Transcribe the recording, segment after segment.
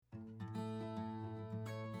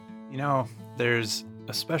You know, there's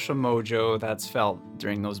a special mojo that's felt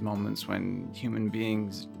during those moments when human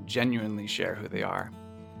beings genuinely share who they are.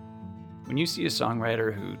 When you see a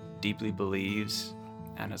songwriter who deeply believes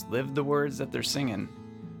and has lived the words that they're singing,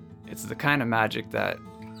 it's the kind of magic that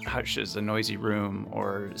hushes a noisy room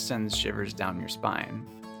or sends shivers down your spine.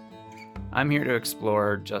 I'm here to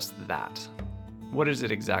explore just that. What is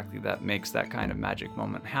it exactly that makes that kind of magic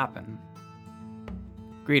moment happen?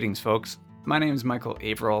 Greetings, folks. My name is Michael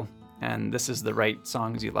Averill, and this is the Write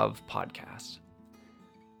Songs You Love podcast.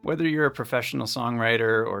 Whether you're a professional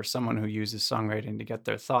songwriter or someone who uses songwriting to get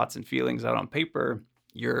their thoughts and feelings out on paper,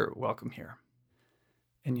 you're welcome here.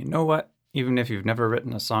 And you know what? Even if you've never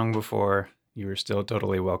written a song before, you are still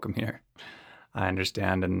totally welcome here. I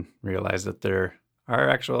understand and realize that there are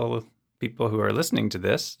actual people who are listening to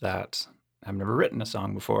this that have never written a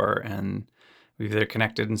song before, and we've either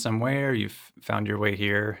connected in some way or you've found your way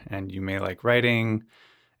here, and you may like writing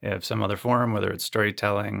of some other form, whether it's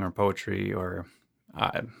storytelling or poetry or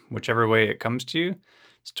whichever way it comes to you.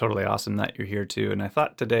 It's totally awesome that you're here too. And I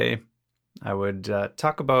thought today I would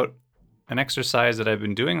talk about an exercise that I've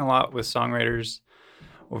been doing a lot with songwriters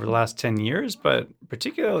over the last 10 years, but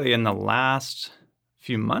particularly in the last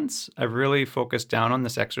few months, I've really focused down on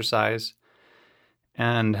this exercise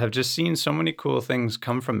and have just seen so many cool things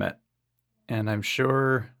come from it. And I'm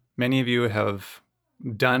sure many of you have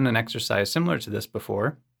done an exercise similar to this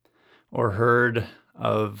before, or heard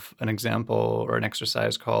of an example or an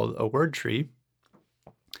exercise called a word tree.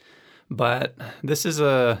 But this is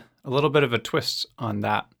a little bit of a twist on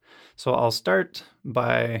that. So I'll start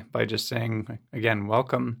by just saying, again,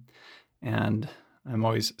 welcome. And I'm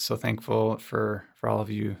always so thankful for all of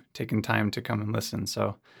you taking time to come and listen.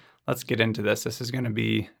 So let's get into this. This is going to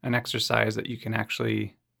be an exercise that you can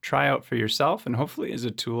actually try out for yourself, and hopefully is a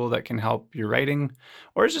tool that can help your writing,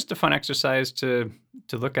 or is just a fun exercise to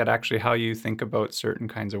look at actually how you think about certain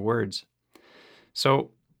kinds of words. So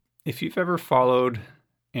if you've ever followed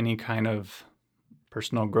any kind of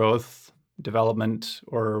personal growth, development,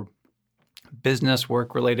 or business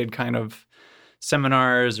work related kind of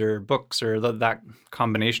seminars or books or that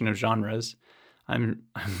combination of genres, I'm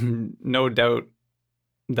no doubt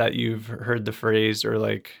that you've heard the phrase, or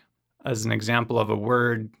like as an example of a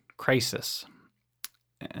word, crisis.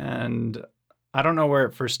 And I don't know where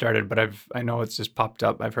it first started, but I know it's just popped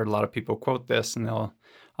up. I've heard a lot of people quote this, and they'll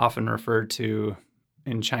often refer to,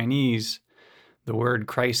 in Chinese, the word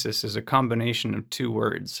crisis is a combination of two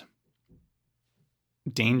words: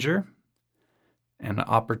 danger and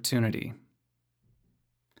opportunity.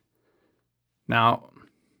 Now,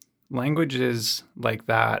 languages like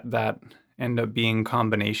that end up being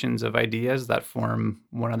combinations of ideas that form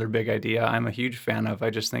one other big idea I'm a huge fan of. I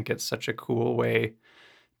just think it's such a cool way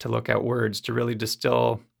to look at words, to really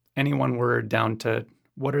distill any one word down to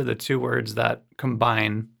what are the two words that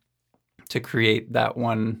combine to create that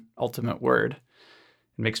one ultimate word.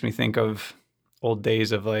 It makes me think of old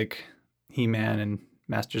days of like He-Man and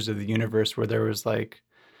Masters of the Universe, where there was like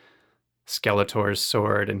Skeletor's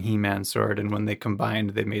sword and He-Man's sword, and when they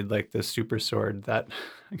combined, they made like this super sword that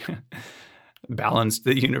balanced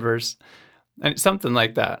the universe, and something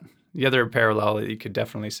like that. The other parallel that you could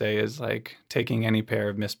definitely say is like taking any pair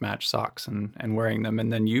of mismatched socks and wearing them,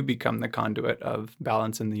 and then you become the conduit of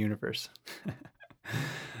balance in the universe.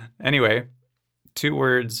 Anyway, two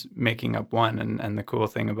words making up one, and the cool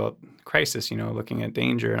thing about crisis, looking at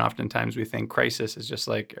danger, and oftentimes we think crisis is just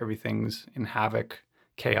like everything's in havoc,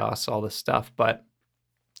 chaos, all this stuff. But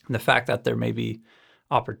the fact that there may be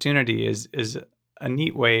opportunity is a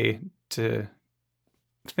neat way to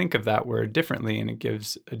think of that word differently, and it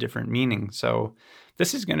gives a different meaning. So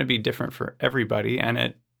this is going to be different for everybody, and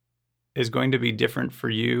it is going to be different for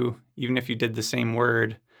you, even if you did the same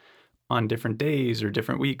word on different days or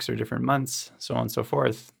different weeks or different months, so on and so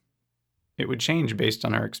forth. It would change based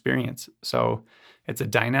on our experience. So it's a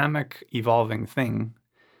dynamic, evolving thing,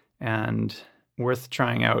 and worth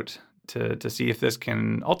trying out to see if this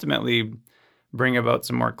can ultimately bring about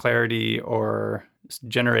some more clarity or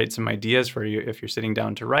generate some ideas for you if you're sitting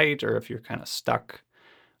down to write, or if you're kind of stuck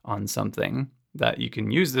on something, that you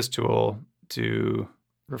can use this tool to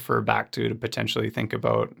refer back to potentially think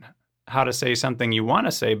about how to say something you want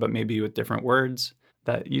to say, but maybe with different words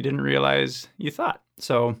that you didn't realize you thought.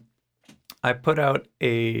 So I put out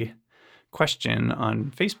a question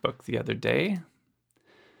on Facebook the other day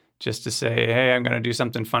just to say, hey, I'm going to do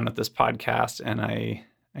something fun with this podcast, and I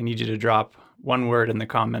need you to drop one word in the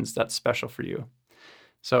comments that's special for you.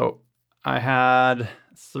 So I had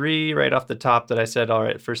 3 right off the top that I said, all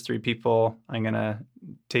right, first 3 people, I'm going to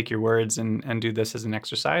take your words and do this as an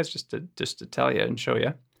exercise just to tell you and show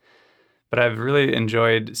you. But I've really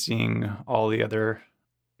enjoyed seeing all the other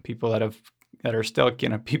people that are still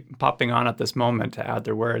popping on at this moment to add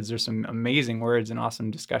their words. There's some amazing words and awesome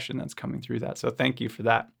discussion that's coming through that. So thank you for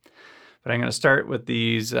that. But I'm going to start with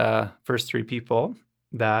these first three people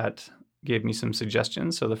that gave me some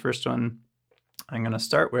suggestions. So the first one I'm going to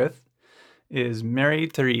start with is Mary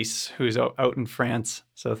Therese, who's out in France.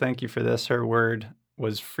 So thank you for this. Her word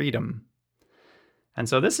was freedom. And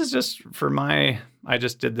so this is just I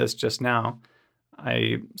just did this just now.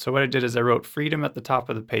 So what I did is I wrote freedom at the top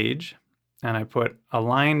of the page, and I put a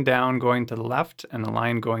line down going to the left and a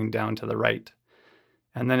line going down to the right.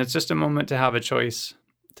 And then it's just a moment to have a choice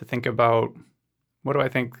to think about, what do I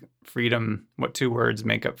think freedom, what two words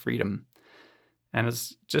make up freedom? And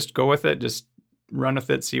it's just go with it, just run with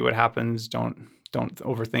it, see what happens. Don't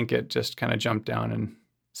overthink it, just kind of jump down and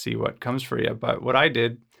see what comes for you. But what I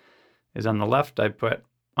did is on the left, I put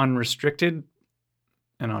unrestricted,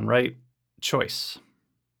 and on right, choice.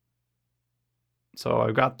 So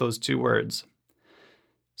I've got those two words.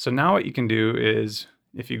 So now what you can do is,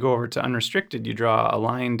 if you go over to unrestricted, you draw a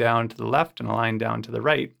line down to the left and a line down to the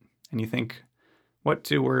right, and you think, what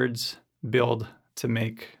two words build to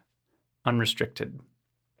make unrestricted?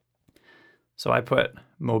 So I put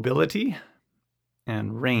mobility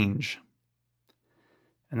and range.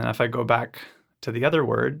 And then if I go back to the other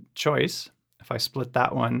word, choice, if I split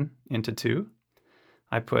that one into two,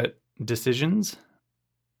 I put decisions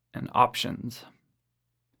and options.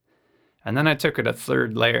 And then I took it a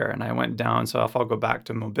third layer and I went down. So if I'll go back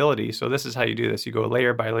to mobility, so this is how you do this. You go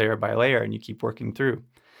layer by layer by layer and you keep working through.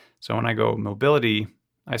 So when I go mobility,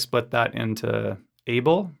 I split that into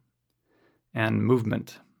able and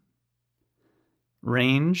movement.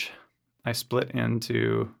 Range, I split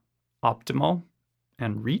into optimal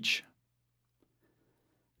and reach.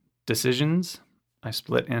 Decisions, I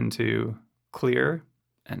split into clear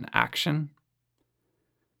and action.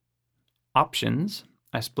 Options,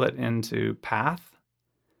 I split into path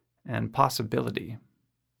and possibility.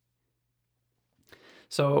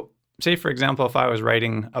 So say, for example, if I was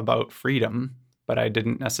writing about freedom, but I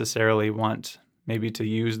didn't necessarily want maybe to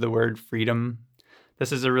use the word freedom,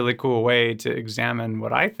 this is a really cool way to examine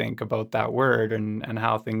what I think about that word and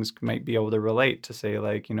how things might be able to relate to, say,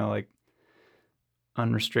 like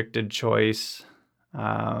unrestricted choice,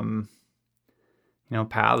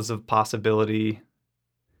 paths of possibility,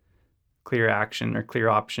 clear action or clear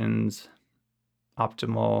options,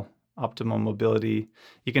 optimal mobility.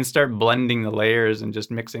 You can start blending the layers and just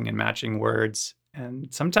mixing and matching words.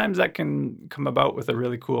 And sometimes that can come about with a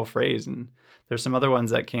really cool phrase. And there's some other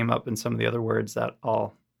ones that came up in some of the other words that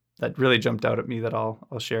really jumped out at me that I'll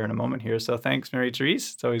share in a moment here. So thanks, Mary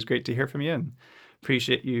Therese. It's always great to hear from you and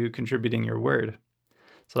appreciate you contributing your word.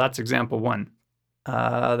 So that's example one.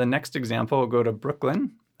 The next example will go to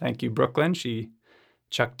Brooklyn. Thank you, Brooklyn. She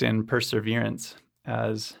chucked in perseverance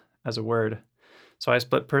as a word. So I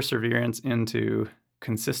split perseverance into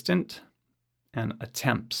consistent and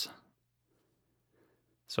attempts.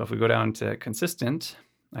 So if we go down to consistent,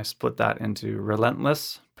 I split that into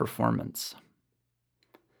relentless performance.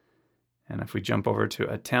 And if we jump over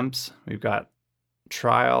to attempts, we've got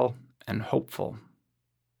trial and hopeful.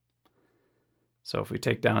 So if we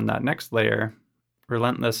take down that next layer,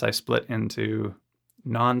 relentless, I split into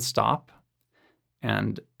nonstop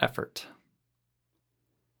and effort.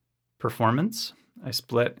 Performance, I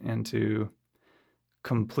split into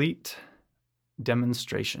complete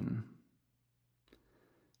demonstration.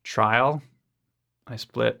 Trial, I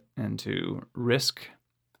split into risk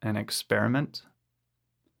and experiment.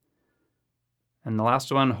 And the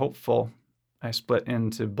last one, hopeful, I split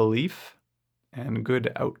into belief and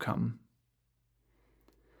good outcome.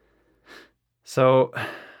 So,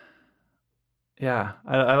 yeah,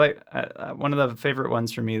 I like one of the favorite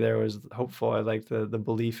ones for me there was hopeful. I like the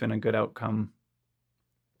belief in a good outcome.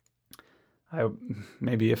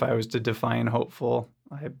 Maybe if I was to define hopeful,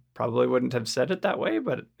 I probably wouldn't have said it that way,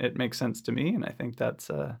 but it makes sense to me, and I think that's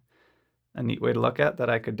a neat way to look at that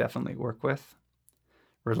I could definitely work with.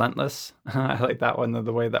 Relentless, I like that one,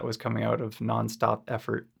 the way that was coming out of nonstop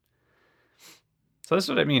effort. So that's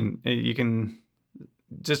what I mean. You can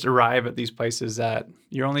just arrive at these places that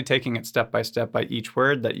you're only taking it step by step by each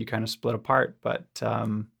word that you kind of split apart, but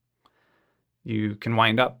you can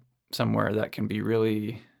wind up somewhere that can be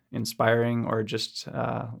really inspiring or just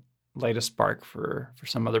light a spark for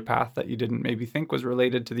some other path that you didn't maybe think was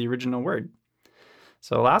related to the original word.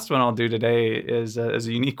 So the last one I'll do today is a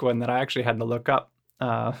unique one that I actually had to look up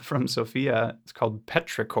from Sophia. It's called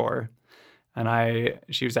petrichor. And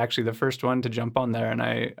she was actually the first one to jump on there. And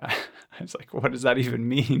I was like, what does that even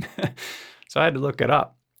mean? So I had to look it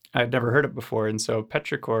up. I had never heard it before. And so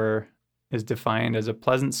petrichor is defined as a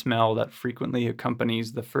pleasant smell that frequently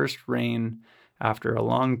accompanies the first rain after a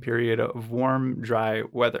long period of warm, dry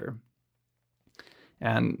weather.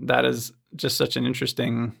 And that is just such an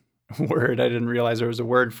interesting word. I didn't realize there was a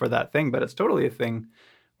word for that thing, but it's totally a thing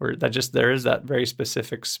where there is that very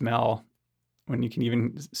specific smell. When you can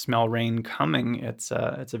even smell rain coming, it's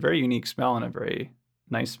a very unique smell and a very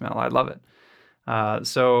nice smell. I love it.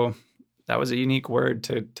 So that was a unique word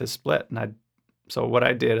to split. And so what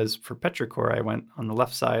I did is for petrichor, I went on the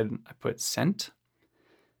left side, I put scent,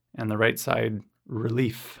 and the right side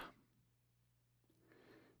relief.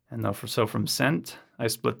 And so from scent, I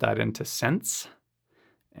split that into sense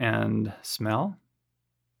and smell.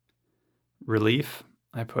 Relief,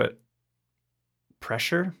 I put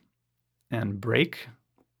pressure and break.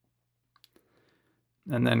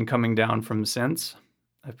 And then coming down from sense,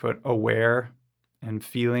 I put aware and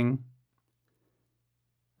feeling.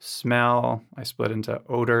 Smell, I split into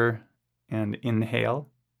odor and inhale.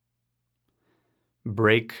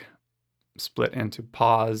 Break, split into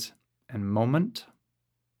pause and moment.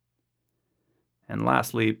 And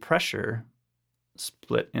lastly, pressure,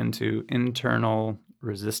 split into internal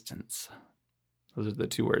resistance. Those are the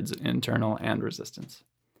two words, internal and resistance.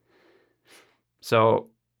 So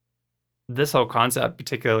this whole concept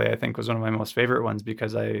particularly, I think, was one of my most favorite ones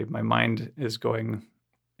because my mind is going,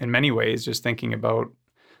 in many ways, just thinking about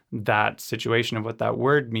that situation of what that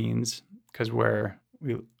word means, because where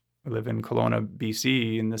we live in Kelowna,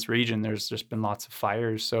 BC, in this region, there's just been lots of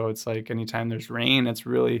fires. So it's like anytime there's rain, it's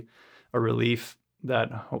really a relief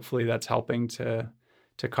that hopefully that's helping to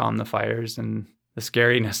calm the fires and the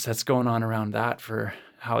scariness that's going on around that for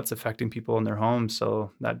how it's affecting people in their homes.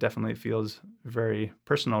 So that definitely feels very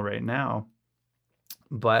personal right now.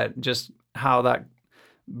 But just how that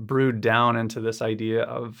brewed down into this idea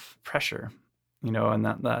of pressure, and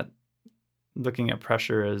that looking at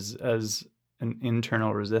pressure as an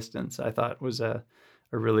internal resistance, I thought was a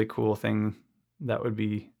really cool thing that would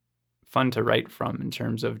be fun to write from in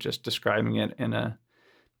terms of just describing it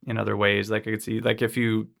in other ways. Like I could see, like if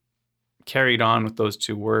you carried on with those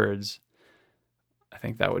two words, I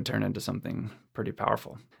think that would turn into something pretty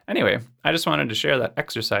powerful. Anyway, I just wanted to share that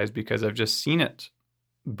exercise because I've just seen it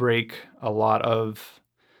break a lot of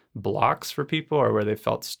blocks for people or where they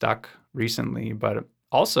felt stuck recently. But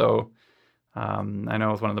also, I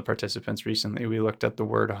know with one of the participants recently, we looked at the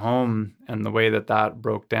word home and the way that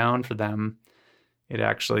broke down for them. It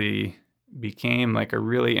actually became like a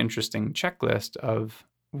really interesting checklist of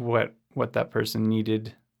what that person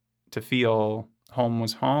needed to feel home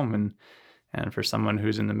was home. And for someone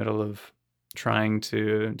who's in the middle of trying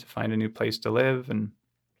to find a new place to live and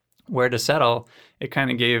where to settle, it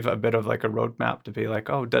kind of gave a bit of like a roadmap to be like,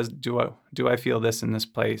 oh, do I feel this in this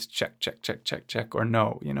place? Check, or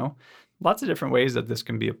no, Lots of different ways that this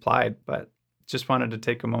can be applied, but just wanted to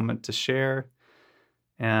take a moment to share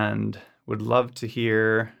and would love to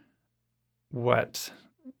hear what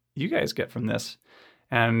you guys get from this.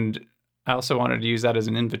 And I also wanted to use that as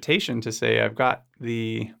an invitation to say I've got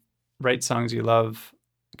the Write Songs You Love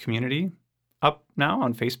community up now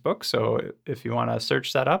on Facebook. So if you want to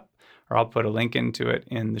search that up, or I'll put a link into it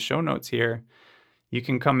in the show notes here, you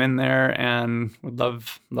can come in there and would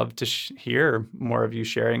love to hear more of you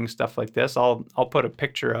sharing stuff like this. I'll put a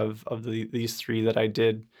picture of these three that I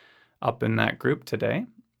did up in that group today.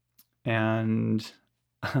 And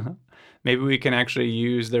maybe we can actually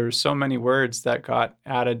use, there's so many words that got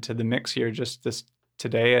added to the mix here just this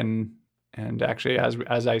today. And actually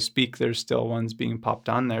as I speak, there's still ones being popped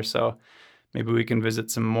on there. So maybe we can visit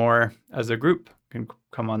some more as a group, can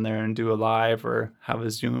come on there and do a live or have a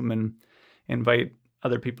Zoom and invite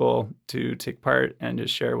other people to take part and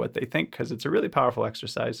just share what they think, because it's a really powerful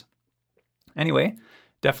exercise. Anyway,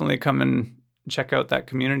 definitely come and check out that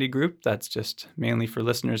community group. That's just mainly for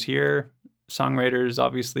listeners here, songwriters,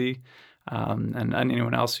 obviously, and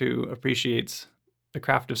anyone else who appreciates the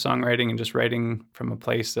craft of songwriting and just writing from a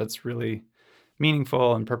place that's really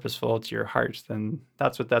meaningful and purposeful to your heart. Then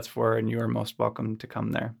that's what that's for, and you are most welcome to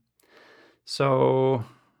come there. So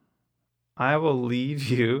I will leave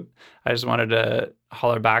you. I just wanted to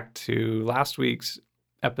holler back to last week's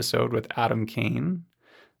episode with Adam Kane.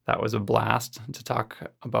 That was a blast to talk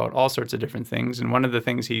about all sorts of different things. And one of the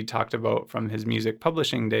things he talked about from his music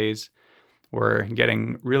publishing days were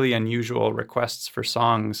getting really unusual requests for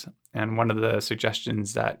songs. And one of the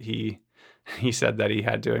suggestions that he said that he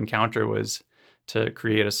had to encounter was to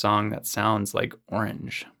create a song that sounds like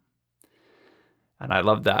orange. And I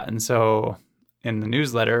love that. And so in the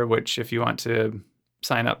newsletter, which if you want to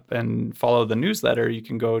sign up and follow the newsletter, you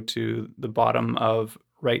can go to the bottom of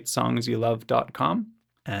writesongsyouLove.com.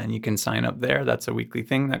 And you can sign up there. That's a weekly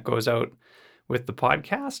thing that goes out with the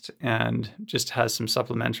podcast and just has some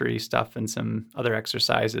supplementary stuff and some other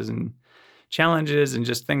exercises and challenges and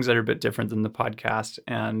just things that are a bit different than the podcast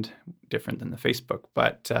and different than the Facebook.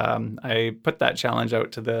 But I put that challenge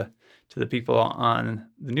out to the people on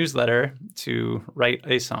the newsletter to write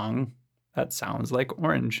a song that sounds like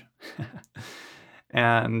Orange.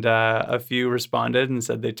 And a few responded and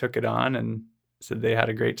said they took it on and said they had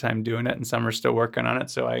a great time doing it, and some are still working on it.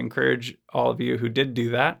 So I encourage all of you who did do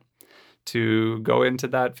that to go into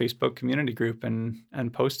that Facebook community group and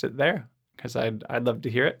post it there, because I'd love to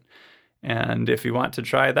hear it. And if you want to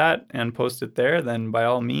try that and post it there, then by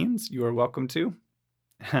all means, you are welcome to.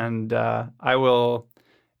 And I will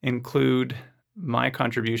include my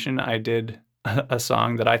contribution. I did a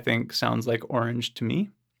song that I think sounds like Orange to me,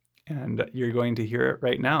 and you're going to hear it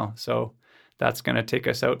right now. So that's going to take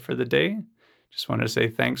us out for the day. Just wanted to say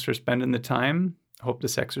thanks for spending the time. Hope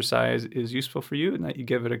this exercise is useful for you and that you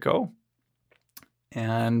give it a go.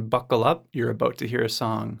 And buckle up. You're about to hear a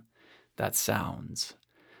song that sounds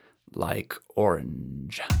like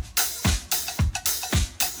Orange.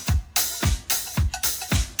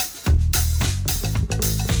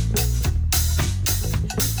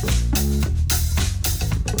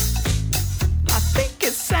 I think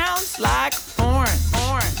it sounds like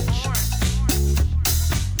orange.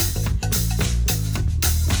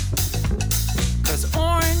 Cause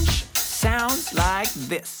orange sounds like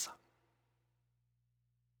this.